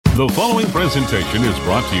The following presentation is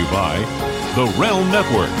brought to you by the Realm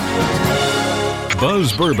Network.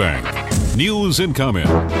 Buzz Burbank, news and comment.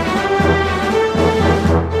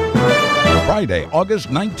 Friday, August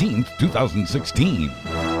 19th, 2016.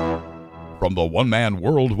 From the one-man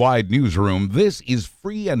worldwide newsroom, this is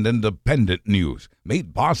free and independent news,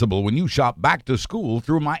 made possible when you shop back to school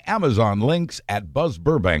through my Amazon links at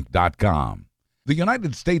buzzburbank.com. The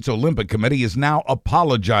United States Olympic Committee is now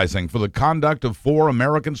apologizing for the conduct of 4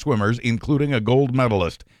 American swimmers, including a gold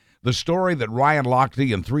medalist. The story that Ryan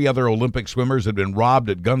Lochte and 3 other Olympic swimmers had been robbed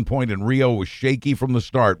at gunpoint in Rio was shaky from the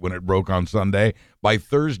start when it broke on Sunday. By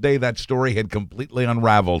Thursday, that story had completely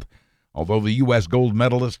unraveled. Although the U.S. gold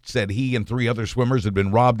medalist said he and 3 other swimmers had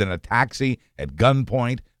been robbed in a taxi at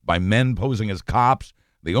gunpoint by men posing as cops,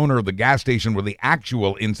 the owner of the gas station where the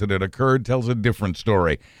actual incident occurred tells a different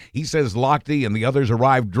story. He says Lochte and the others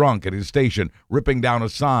arrived drunk at his station, ripping down a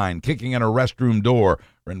sign, kicking in a restroom door,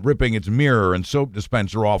 and ripping its mirror and soap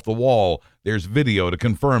dispenser off the wall. There's video to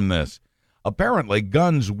confirm this. Apparently,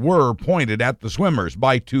 guns were pointed at the swimmers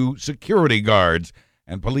by 2 security guards,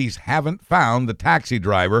 and police haven't found the taxi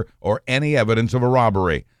driver or any evidence of a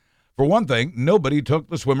robbery. For one thing, nobody took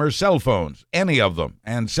the swimmers' cell phones, any of them,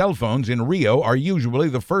 and cell phones in Rio are usually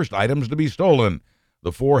the first items to be stolen.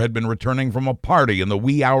 The 4 had been returning from a party in the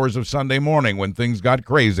wee hours of Sunday morning when things got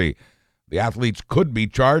crazy. The athletes could be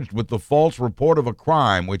charged with the false report of a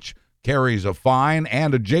crime, which carries a fine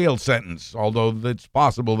and a jail sentence, although it's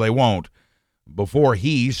possible they won't. Before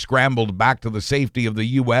he scrambled back to the safety of the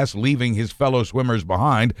U.S., leaving his fellow swimmers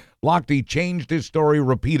behind, Lochte changed his story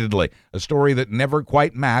repeatedly, a story that never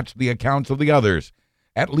quite matched the accounts of the others.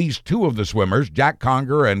 At least 2 of the swimmers, Jack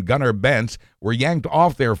Conger and Gunnar Bentz, were yanked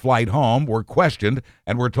off their flight home, were questioned,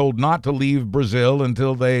 and were told not to leave Brazil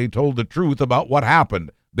until they told the truth about what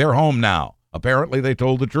happened. They're home now. Apparently they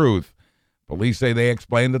told the truth. Police say they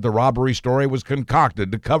explained that the robbery story was concocted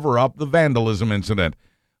to cover up the vandalism incident.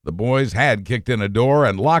 The boys had kicked in a door,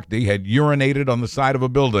 and Lochte had urinated on the side of a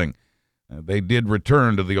building. They did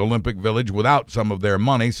return to the Olympic Village without some of their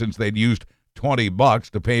money, since they'd used $20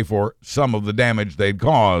 to pay for some of the damage they'd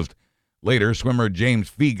caused. Later, swimmer James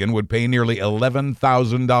Fegan would pay nearly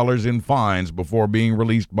 $11,000 in fines before being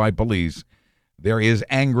released by police. There is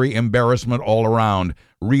angry embarrassment all around.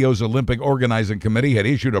 Rio's Olympic Organizing Committee had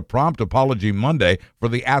issued a prompt apology Monday for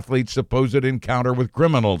the athletes' supposed encounter with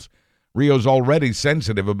criminals. Rio's already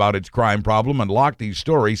sensitive about its crime problem, and Lochte's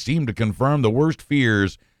story seemed to confirm the worst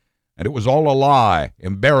fears. And it was all a lie,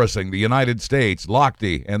 embarrassing the United States.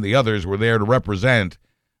 Lochte and the others were there to represent.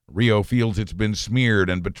 Rio feels it's been smeared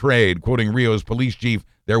and betrayed. Quoting Rio's police chief,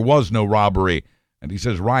 there was no robbery. And he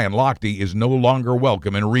says Ryan Lochte is no longer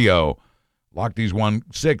welcome in Rio. Lochte's won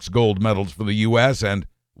 6 gold medals for the U.S. and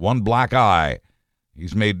 1 black eye.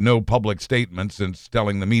 He's made no public statement since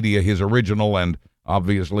telling the media his original and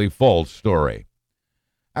obviously false story.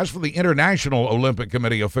 As for the International Olympic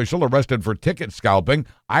Committee official arrested for ticket scalping,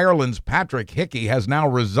 Ireland's Patrick Hickey has now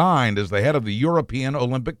resigned as the head of the European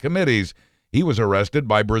Olympic Committees. He was arrested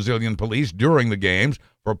by Brazilian police during the Games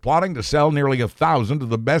for plotting to sell nearly 1,000 of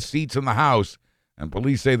the best seats in the House. And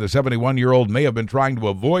police say the 71-year-old may have been trying to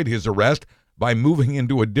avoid his arrest by moving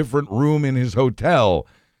into a different room in his hotel.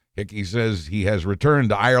 Hickey says he has returned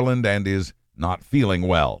to Ireland and is not feeling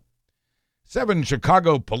well. 7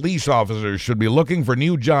 Chicago police officers should be looking for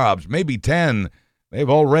new jobs, maybe 10. They've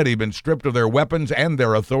already been stripped of their weapons and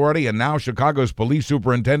their authority, and now Chicago's police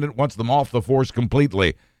superintendent wants them off the force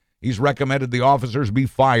completely. He's recommended the officers be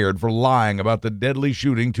fired for lying about the deadly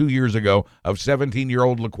shooting 2 years ago of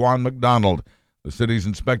 17-year-old Laquan McDonald. The city's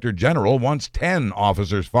inspector general wants 10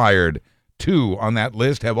 officers fired. 2 on that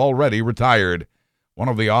list have already retired. One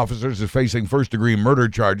of the officers is facing first-degree murder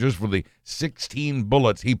charges for the 16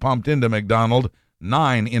 bullets he pumped into McDonald,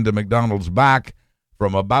 9 into McDonald's back,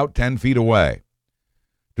 from about 10 feet away.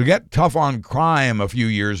 To get tough on crime a few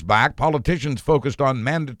years back, politicians focused on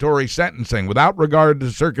mandatory sentencing without regard to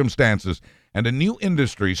circumstances, and a new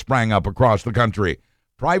industry sprang up across the country: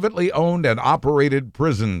 privately owned and operated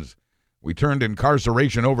prisons. We turned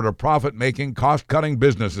incarceration over to profit-making, cost-cutting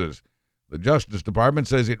businesses. The Justice Department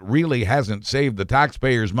says it really hasn't saved the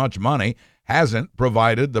taxpayers much money, hasn't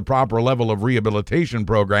provided the proper level of rehabilitation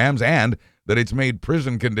programs, and that it's made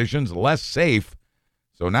prison conditions less safe.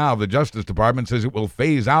 So now the Justice Department says it will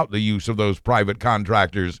phase out the use of those private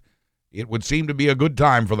contractors. It would seem to be a good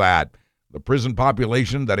time for that. The prison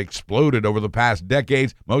population that exploded over the past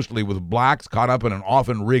decades, mostly with blacks caught up in an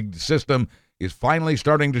often rigged system, is finally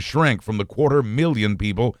starting to shrink from the 250,000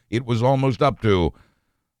 people it was almost up to.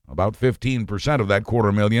 About 15% of that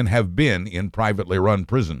 250,000 have been in privately run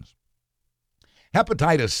prisons.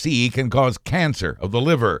 Hepatitis C can cause cancer of the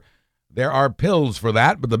liver. There are pills for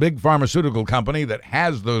that, but the big pharmaceutical company that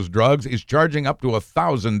has those drugs is charging up to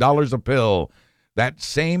 $1,000 a pill. That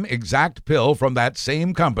same exact pill from that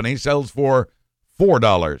same company sells for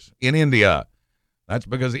 $4 in India. That's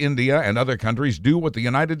because India and other countries do what the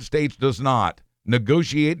United States does not,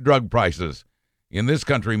 negotiate drug prices. In this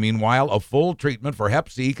country, meanwhile, a full treatment for Hep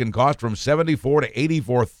C can cost from $74,000 to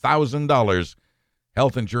 $84,000.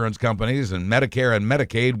 Health insurance companies and Medicare and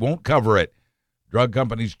Medicaid won't cover it. Drug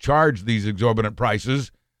companies charge these exorbitant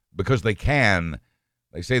prices because they can.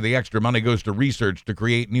 They say the extra money goes to research to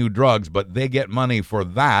create new drugs, but they get money for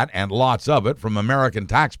that and lots of it from American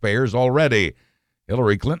taxpayers already.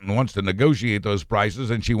 Hillary Clinton wants to negotiate those prices,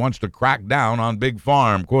 and she wants to crack down on Big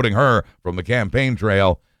Pharma. Quoting her from the campaign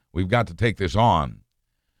trail, "We've got to take this on."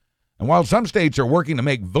 And while some states are working to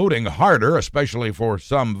make voting harder, especially for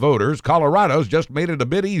some voters, Colorado's just made it a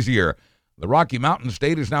bit easier. The Rocky Mountain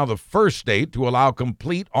state is now the first state to allow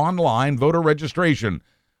complete online voter registration.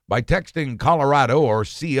 By texting Colorado or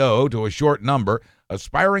CO to a short number,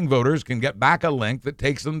 aspiring voters can get back a link that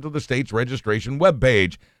takes them to the state's registration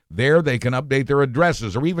webpage. There they can update their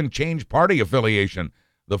addresses or even change party affiliation.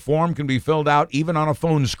 The form can be filled out even on a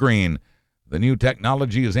phone screen. The new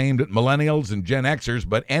technology is aimed at millennials and Gen Xers,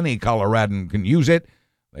 but any Coloradan can use it.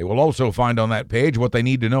 They will also find on that page what they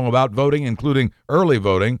need to know about voting, including early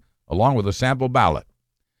voting, along with a sample ballot.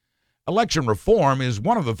 Election reform is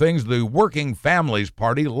one of the things the Working Families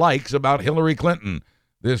Party likes about Hillary Clinton.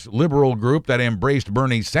 This liberal group that embraced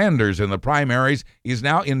Bernie Sanders in the primaries is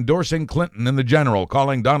now endorsing Clinton in the general,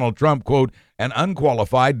 calling Donald Trump, quote, an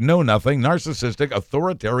unqualified, know-nothing, narcissistic,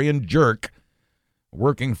 authoritarian jerk.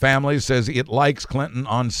 Working Families says it likes Clinton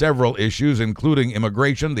on several issues, including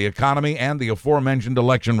immigration, the economy, and the aforementioned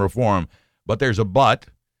election reform. But there's a but.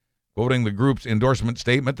 Quoting the group's endorsement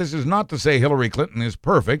statement, this is not to say Hillary Clinton is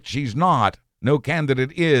perfect. She's not. No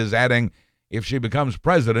candidate is, adding, if she becomes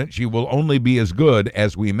president, she will only be as good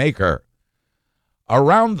as we make her.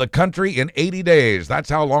 Around the country in 80 days. That's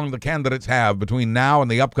how long the candidates have between now and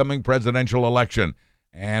the upcoming presidential election.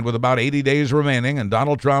 And with about 80 days remaining and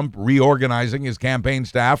Donald Trump reorganizing his campaign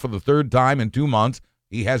staff for the third time in 2 months,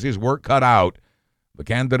 he has his work cut out. The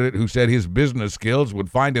candidate who said his business skills would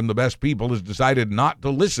find him the best people has decided not to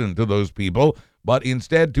listen to those people, but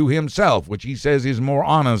instead to himself, which he says is more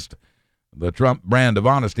honest. The Trump brand of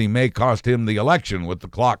honesty may cost him the election, with the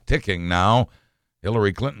clock ticking now.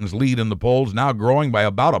 Hillary Clinton's lead in the polls now growing by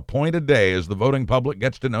about a point a day as the voting public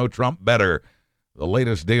gets to know Trump better. The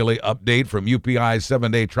latest daily update from UPI's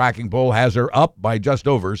 7-day tracking poll has her up by just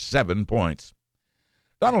over 7 points.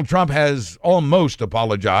 Donald Trump has almost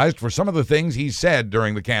apologized for some of the things he said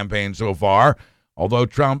during the campaign so far. Although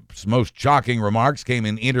Trump's most shocking remarks came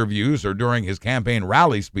in interviews or during his campaign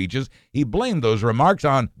rally speeches, he blamed those remarks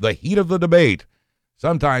on the heat of the debate.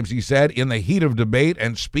 Sometimes, he said, in the heat of debate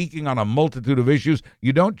and speaking on a multitude of issues,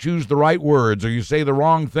 you don't choose the right words or you say the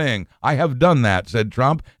wrong thing. I have done that, said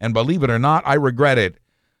Trump, and believe it or not, I regret it.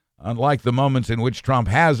 Unlike the moments in which Trump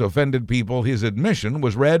has offended people, his admission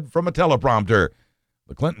was read from a teleprompter.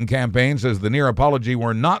 The Clinton campaign says the near apology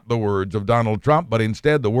were not the words of Donald Trump, but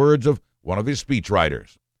instead the words of one of his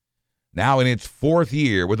speechwriters. Now in its 4th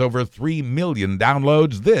year with over 3 million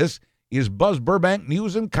downloads, this is Buzz Burbank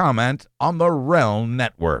News and Comment on the Realm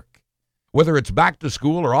Network. Whether it's back to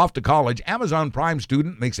school or off to college, Amazon Prime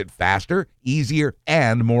Student makes it faster, easier,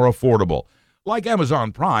 and more affordable. Like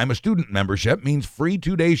Amazon Prime, a student membership means free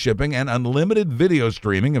 2-day shipping and unlimited video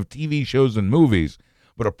streaming of TV shows and movies.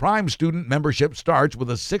 But a Prime student membership starts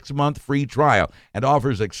with a 6-month free trial and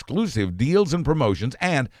offers exclusive deals and promotions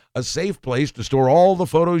and a safe place to store all the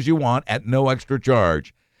photos you want at no extra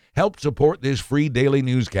charge. Help support this free daily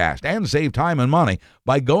newscast and save time and money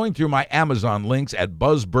by going through my Amazon links at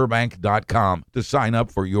buzzburbank.com to sign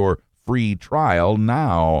up for your free trial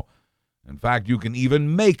now. In fact, you can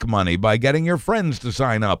even make money by getting your friends to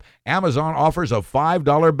sign up. Amazon offers a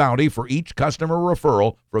 $5 bounty for each customer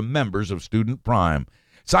referral from members of Student Prime.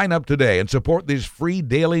 Sign up today and support this free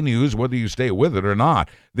daily news whether you stay with it or not.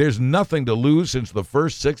 There's nothing to lose since the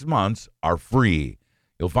first 6 months are free.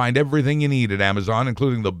 You'll find everything you need at Amazon,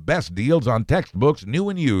 including the best deals on textbooks, new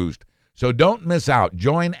and used. So don't miss out.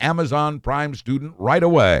 Join Amazon Prime Student right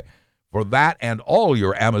away. For that and all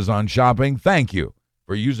your Amazon shopping, thank you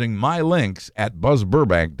for using my links at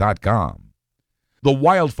buzzburbank.com. The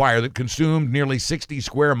wildfire that consumed nearly 60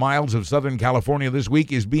 square miles of Southern California this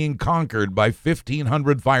week is being conquered by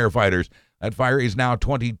 1,500 firefighters. That fire is now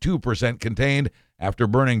 22% contained after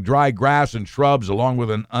burning dry grass and shrubs along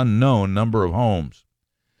with an unknown number of homes.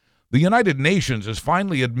 The United Nations has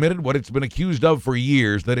finally admitted what it's been accused of for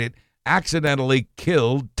years, that it accidentally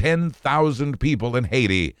killed 10,000 people in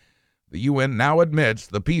Haiti. The UN now admits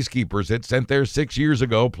the peacekeepers it sent there 6 years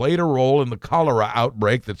ago played a role in the cholera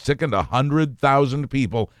outbreak that sickened 100,000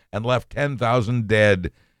 people and left 10,000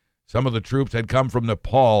 dead. Some of the troops had come from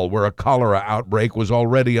Nepal, where a cholera outbreak was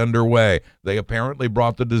already underway. They apparently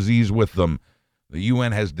brought the disease with them. The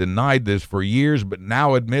UN has denied this for years, but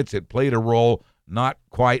now admits it played a role, not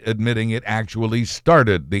quite admitting it actually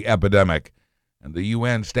started the epidemic. And the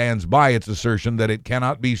UN stands by its assertion that it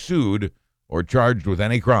cannot be sued or charged with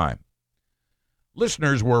any crime.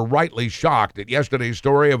 Listeners were rightly shocked at yesterday's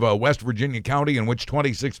story of a West Virginia county in which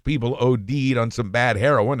 26 people OD'd on some bad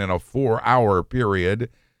heroin in a 4-hour period.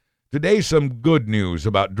 Today, some good news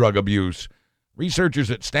about drug abuse.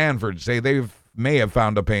 Researchers at Stanford say they may have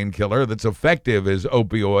found a painkiller that's effective as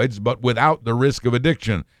opioids, but without the risk of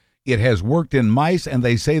addiction. It has worked in mice, and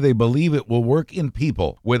they say they believe it will work in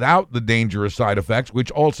people without the dangerous side effects,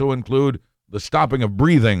 which also include the stopping of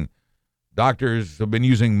breathing. Doctors have been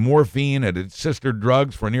using morphine and its sister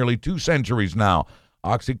drugs for nearly 2 centuries now.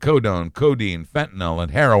 Oxycodone, codeine, fentanyl,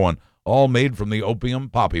 and heroin, all made from the opium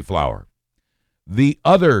poppy flower. The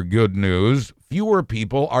other good news, fewer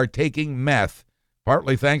people are taking meth,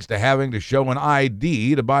 partly thanks to having to show an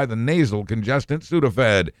ID to buy the nasal congestant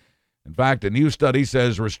Sudafed. In fact, a new study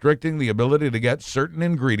says restricting the ability to get certain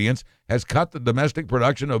ingredients has cut the domestic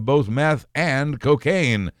production of both meth and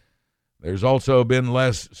cocaine. There's also been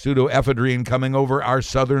less pseudoephedrine coming over our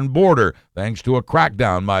southern border, thanks to a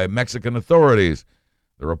crackdown by Mexican authorities.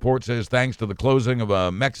 The report says thanks to the closing of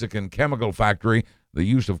a Mexican chemical factory, the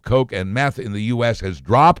use of coke and meth in the U.S. has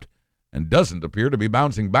dropped and doesn't appear to be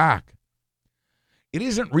bouncing back. It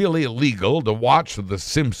isn't really illegal to watch The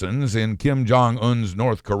Simpsons in Kim Jong-un's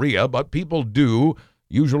North Korea, but people do,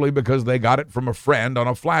 usually because they got it from a friend on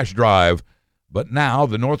a flash drive. But now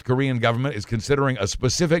the North Korean government is considering a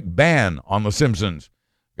specific ban on The Simpsons.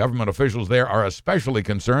 Government officials there are especially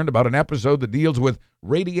concerned about an episode that deals with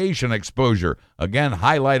radiation exposure, again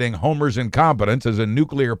highlighting Homer's incompetence as a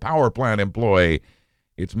nuclear power plant employee.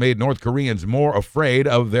 It's made North Koreans more afraid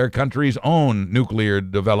of their country's own nuclear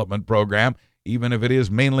development program, even if it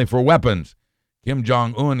is mainly for weapons. Kim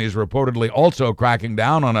Jong-un is reportedly also cracking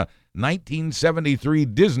down on a 1973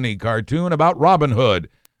 Disney cartoon about Robin Hood,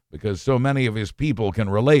 because so many of his people can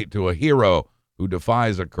relate to a hero who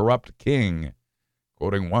defies a corrupt king.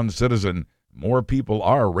 Quoting one citizen, more people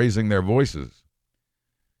are raising their voices.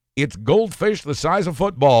 It's goldfish the size of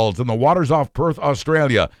footballs in the waters off Perth,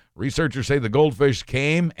 Australia. Researchers say the goldfish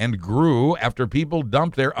came and grew after people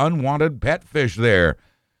dumped their unwanted pet fish there.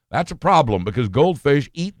 That's a problem because goldfish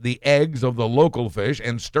eat the eggs of the local fish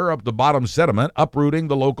and stir up the bottom sediment, uprooting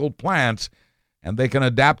the local plants, and they can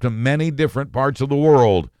adapt to many different parts of the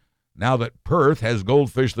world. Now that Perth has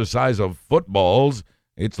goldfish the size of footballs,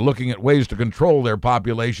 it's looking at ways to control their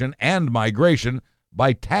population and migration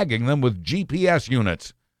by tagging them with GPS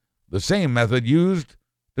units, the same method used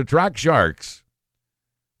to track sharks.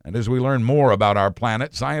 And as we learn more about our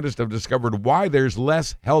planet, scientists have discovered why there's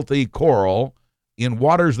less healthy coral in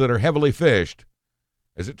waters that are heavily fished.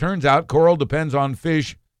 As it turns out, coral depends on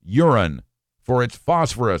fish urine for its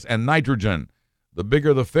phosphorus and nitrogen. The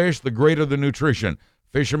bigger the fish, the greater the nutrition.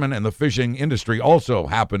 Fishermen and the fishing industry also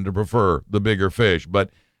happen to prefer the bigger fish, but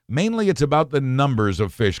mainly it's about the numbers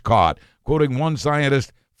of fish caught. Quoting one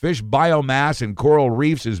scientist, fish biomass in coral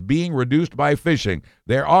reefs is being reduced by fishing.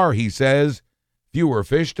 There are, he says, fewer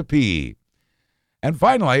fish to pee. And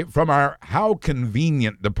finally, from our How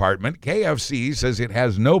Convenient department, KFC says it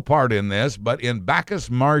has no part in this, but in Bacchus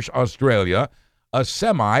Marsh, Australia, a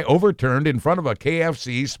semi overturned in front of a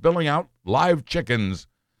KFC, spilling out live chickens.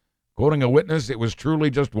 Quoting a witness, it was truly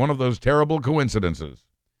just one of those terrible coincidences.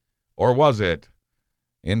 Or was it?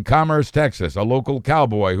 In Commerce, Texas, a local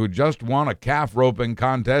cowboy who just won a calf roping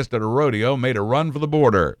contest at a rodeo made a run for the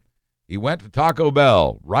border. He went to Taco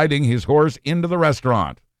Bell, riding his horse into the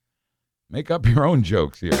restaurant. Make up your own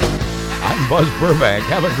jokes here. I'm Buzz Burbank.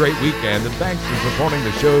 Have a great weekend, and thanks for supporting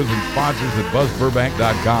the shows and sponsors at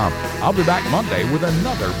BuzzBurbank.com. I'll be back Monday with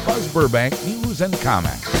another Buzz Burbank news and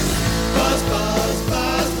comment. Buzz, buzz,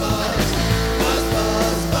 buzz, buzz. Buzz,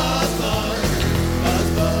 buzz, buzz, buzz.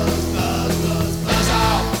 Buzz, buzz, buzz, buzz, buzz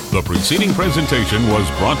out. The preceding presentation was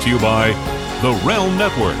brought to you by the Realm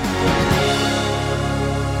Network.